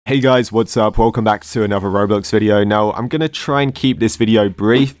Hey guys, what's up? Welcome back to another Roblox video. Now, I'm gonna try and keep this video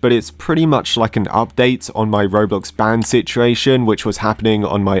brief, but it's pretty much like an update on my Roblox ban situation, which was happening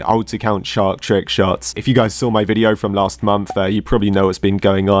on my alt account Shark Trick Shots. If you guys saw my video from last month, you probably know what's been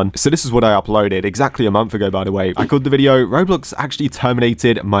going on. So this is what I uploaded exactly a month ago, by the way. I called the video, Roblox actually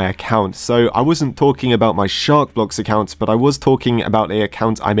terminated my account. So I wasn't talking about my Sharkblocks account, but I was talking about the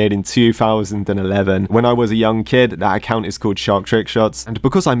account I made in 2011. When I was a young kid, that account is called Shark Trick Shots. And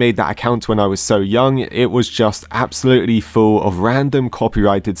because I made that account when I was so young, it was just absolutely full of random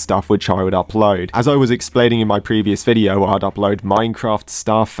copyrighted stuff which I would upload. As I was explaining in my previous video, I'd upload Minecraft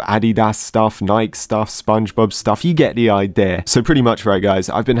stuff, Adidas stuff, Nike stuff, SpongeBob stuff, you get the idea. So pretty much, right guys,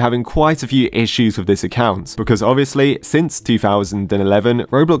 I've been having quite a few issues with this account, because obviously since 2011,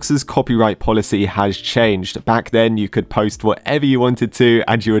 Roblox's copyright policy has changed. Back then you could post whatever you wanted to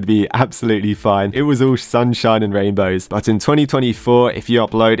and you would be absolutely fine. It was all sunshine and rainbows. But in 2024, if you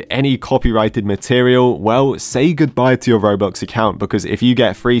upload any copyrighted material, well, say goodbye to your Roblox account, because if you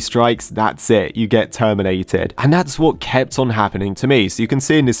get 3 strikes, that's it, you get terminated. And that's what kept on happening to me. So you can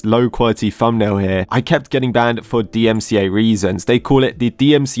see in this low quality thumbnail here, I kept getting banned for DMCA reasons. They call it the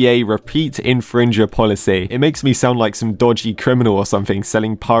DMCA repeat infringer policy. It makes me sound like some dodgy criminal or something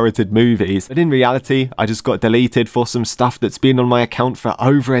selling pirated movies, but in reality, I just got deleted for some stuff that's been on my account for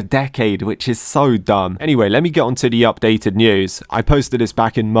over a decade, which is so dumb. Anyway, let me get on to the updated news. I posted this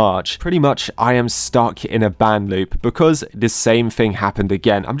back in March. Pretty much, I am stuck in a ban loop because the same thing happened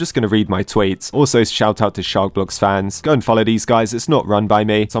again. I'm just going to read my tweets. Also, shout out to Sharkblocks fans. Go and follow these guys. It's not run by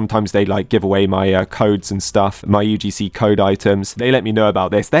me. Sometimes they like give away my codes and stuff, my UGC code items. They let me know about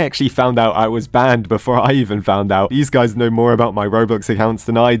this. They actually found out I was banned before I even found out. These guys know more about my Roblox accounts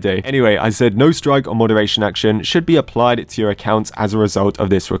than I do. Anyway, I said no strike or moderation action should be applied to your account as a result of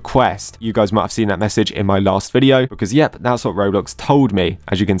this request. You guys might have seen that message in my last video because yep, that's what Roblox told me.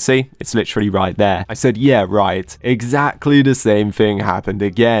 As you can see, it's literally right there. I said, yeah, right. Exactly the same thing happened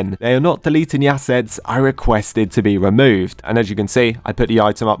again. They are not deleting the assets I requested to be removed. And as you can see, I put the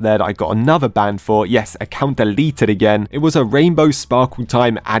item up there that I got another ban for. Yes, account deleted again. It was a Rainbow Sparkle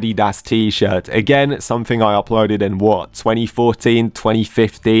Time Adidas t-shirt. Again, something I uploaded in what, 2014,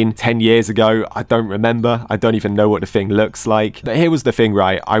 2015, 10 years ago. I don't remember. I don't even know what the thing looks like. But here was the thing,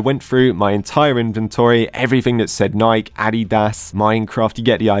 right? I went through my entire inventory, everything that said Nike, Adidas, Minecraft, you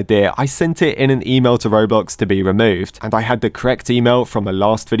get the idea. I sent it in an email to Roblox to be removed, and I had the correct email from the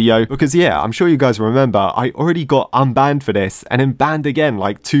last video because yeah, I'm sure you guys remember I already got unbanned for this and then banned again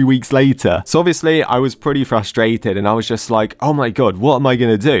like 2 weeks later. So obviously I was pretty frustrated and I was just like, oh my god, what am I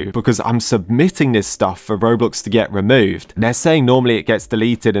gonna do? Because I'm submitting this stuff for Roblox to get removed. They're saying normally it gets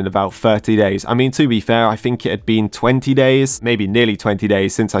deleted in about 30 days. I mean, to be fair, I think it had been 20 days, maybe nearly 20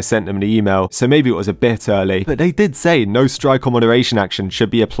 days since I sent them the email, so maybe it was a bit early. But they did say no strike or moderation action should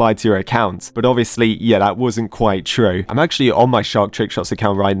be applied to your account. But obviously, yeah, that wasn't quite true. I'm actually on my Shark Trick Shots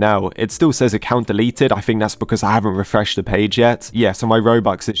account right now. It still says account deleted. I think that's because I haven't refreshed the page yet. Yeah, so my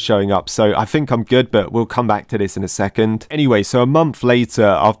Robux is showing up. So I think I'm good, but we'll come back to this in a second. Anyway, so a month later,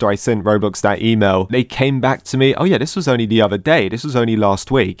 after I sent Roblox that email, they came back to me. Oh yeah, this was only the other day. This was only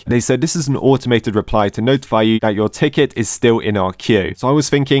last week. They said this is an automated reply to notify you that your ticket is still in our queue. So I was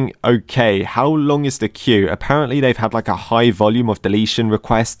thinking, okay, how long is the queue? Apparently they've had like a high volume of deletion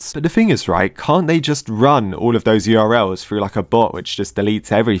requests. But the thing is, right, can't they just run all of those URLs through like a bot which just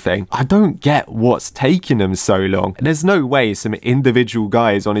deletes everything? I don't get what's taking them so long. There's no way some individual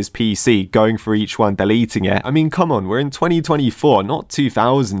guy is on his PC going through each one deleting it. I mean, come on, we're in 2024, not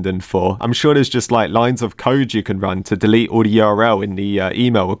 2004. I'm sure there's just like lines of code you can run to delete all the URL in the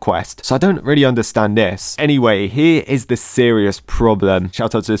email request. So I don't really understand this. Anyway, here is the serious problem.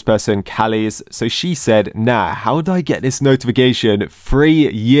 Shout out to this person, Callie's. So she said, nah, how did I get this notification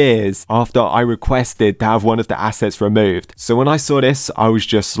 3 years after I requested to have one of the assets removed? So when I saw this, I was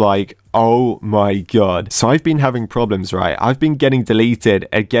just like, oh my god. So I've been having problems, right? I've been getting deleted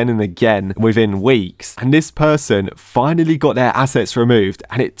again and again within weeks. And this person finally got their assets removed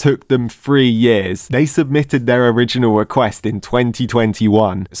and it took them 3 years. They submitted their original request in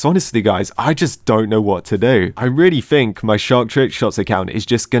 2021. So honestly guys, I just don't know what to do. I really think my Shark Trick Shots account is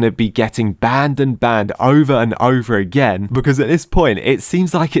just going to be getting banned and banned over and over again, because at this point it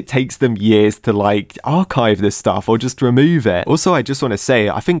seems like it takes them years to like archive this stuff or just remove it. Also, I just want to say,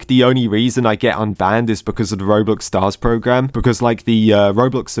 I think the only only reason I get unbanned is because of the Roblox Stars program, because like the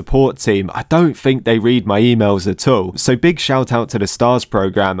Roblox support team, I don't think they read my emails at all. So big shout out to the Stars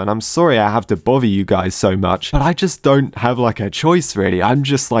program, and I'm sorry I have to bother you guys so much, but I just don't have like a choice really. I'm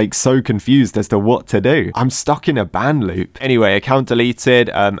just like so confused as to what to do. I'm stuck in a ban loop. Anyway, account deleted.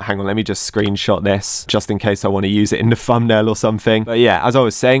 Hang on, let me just screenshot this just in case I want to use it in the thumbnail or something. But yeah, as I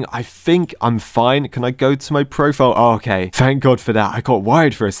was saying, I think I'm fine. Can I go to my profile? Oh, okay. Thank God for that. I got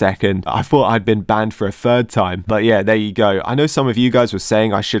worried for a second. I thought I'd been banned for a third time. But yeah, there you go. I know some of you guys were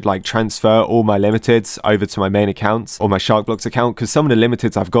saying I should like transfer all my limiteds over to my main account or my Sharkblocks account, because some of the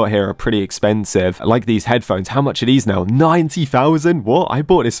limiteds I've got here are pretty expensive. Like these headphones. How much are these now? 90,000? What? I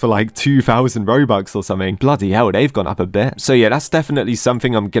bought this for like 2,000 Robux or something. Bloody hell, they've gone up a bit. So yeah, that's definitely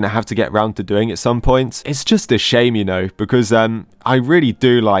something I'm gonna have to get around to doing at some point. It's just a shame, you know, because I really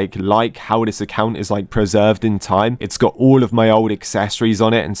do like how this account is like preserved in time. It's got all of my old accessories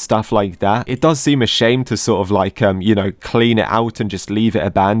on it and stuff like that. It does seem a shame to sort of like you know, clean it out and just leave it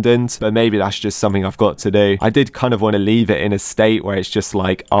abandoned, but maybe that's just something I've got to do. I did kind of want to leave it in a state where it's just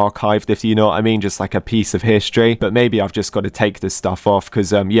like archived, if you know what I mean, just like a piece of history, but maybe I've just got to take this stuff off,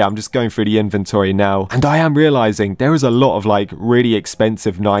 because yeah, I'm just going through the inventory now, and I am realizing there is a lot of like really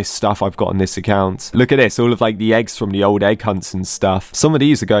expensive nice stuff I've got on this account. Look at this, all of like the eggs from the old egg hunts and stuff. Some of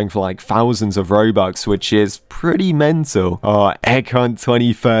these are going for like thousands of Robux, which is pretty mental. Oh, egg hunt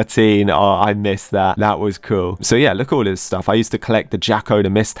 2013. Oh, I missed that. That was cool. So yeah, look at all this stuff. I used to collect the Jacko the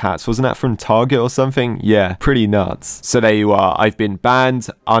Mist hats. Wasn't that from Target or something? Yeah, pretty nuts. So there you are. I've been banned,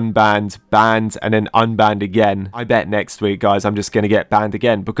 unbanned, banned, and then unbanned again. I bet next week, guys, I'm just going to get banned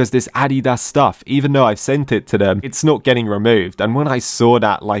again, because this Adidas stuff, even though I've sent it to them, it's not getting removed. And when I saw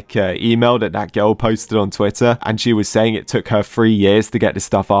that like email that girl posted on Twitter, and she was saying it took her 3 years to get the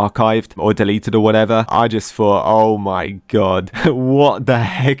stuff archived or deleted or whatever, I just thought, oh my god, what the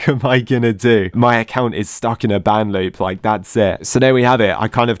heck am I gonna do? My account is stuck in a ban loop, like that's it. So there we have it. I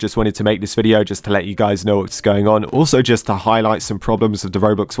kind of just wanted to make this video just to let you guys know what's going on. Also just to highlight some problems with the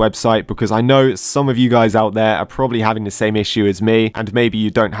Roblox website, because I know some of you guys out there are probably having the same issue as me, and maybe you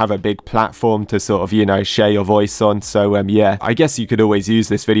don't have a big platform to sort of, you know, share your voice on. So yeah, I guess you could always use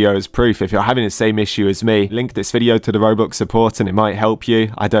this video as proof if you're having the same issue as me. Link this video to the Roblox support and it might help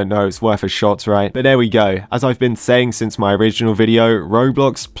you. I don't know, it's worth a shot, right? But there we go. As I've been saying since my original video,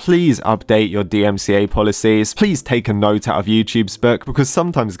 Roblox, please update your DMCA policies. Please take a note out of YouTube's book, because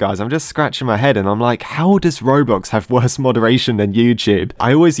sometimes, guys, I'm just scratching my head and I'm like, how does Roblox have worse moderation than YouTube?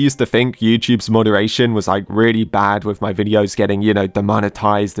 I always used to think YouTube's moderation was like really bad with my videos getting, you know,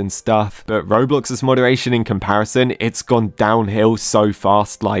 demonetized and stuff, but Roblox's moderation in comparison, it's gone downhill so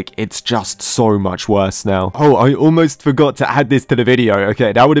fast. Like, it's just so much worse now. Oh, I almost forgot to add this to the video.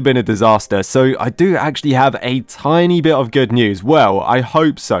 Okay, that would have been a disaster. So I do actually have a tiny bit of good news. Well, I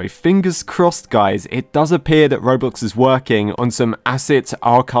hope so. Fingers crossed, guys. It does appear that Roblox is working on some asset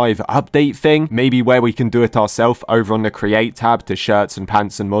archive update thing, maybe where we can do it ourselves over on the create tab to shirts and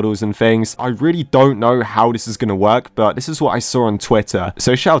pants and models and things. I really don't know how this is going to work, but this is what I saw on Twitter.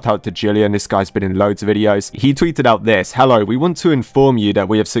 So shout out to Julian. This guy's been in loads of videos. He tweeted out this: "Hello, we want to inform you that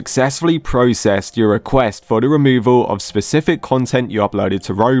we have successfully processed your request for the removal of specific content you uploaded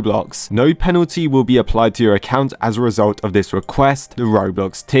to Roblox. No penalty will be applied to your account as a result of this request, the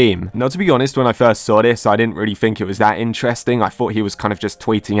Roblox team." Now, to be honest, when I first saw this, I didn't really think it was that interesting. I thought he was kind of just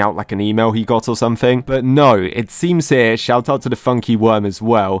tweeting out like an email he got or something. But no, it seems here, shout out to the Funky Worm as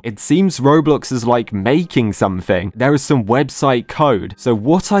well, it seems Roblox is like making something. There is some website code. So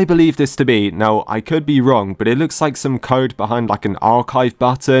what I believe this to be, now I could be wrong, but it looks like some code behind like an archive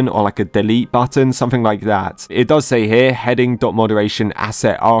button or like a delete button, something like that. It does say here, heading.moderation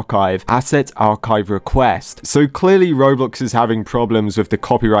asset archive request. So clearly Roblox is having problems with the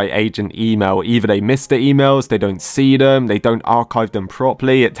copyright agent email. Either they miss the emails, they don't see them, they don't archive them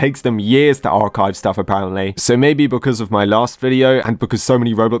properly. It takes them years to archive stuff apparently. So maybe because of my last video and because so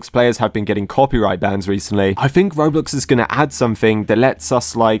many Roblox players have been getting copyright bans recently, I think Roblox is going to add something that lets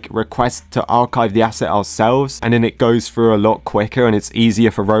us like request to archive the asset ourselves, and then it goes through a lot quicker and it's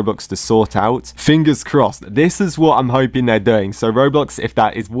easier for Roblox to sort out. Fingers crossed. This is what I'm hoping they're doing. So Roblox, if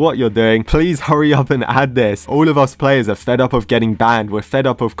that is what you're doing, please hurry up and add this. All of us players are fed up of getting banned. We're fed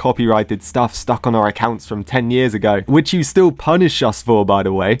up of copyrighted stuff stuck on our accounts from 10 years ago, which you still punish us for, by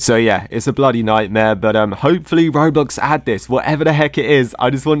the way. So yeah, it's a bloody nightmare, but hopefully Roblox add this, whatever the heck it is. I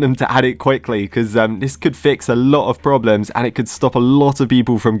just want them to add it quickly, because this could fix a lot of problems and it could stop a lot of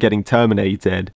people from getting terminated.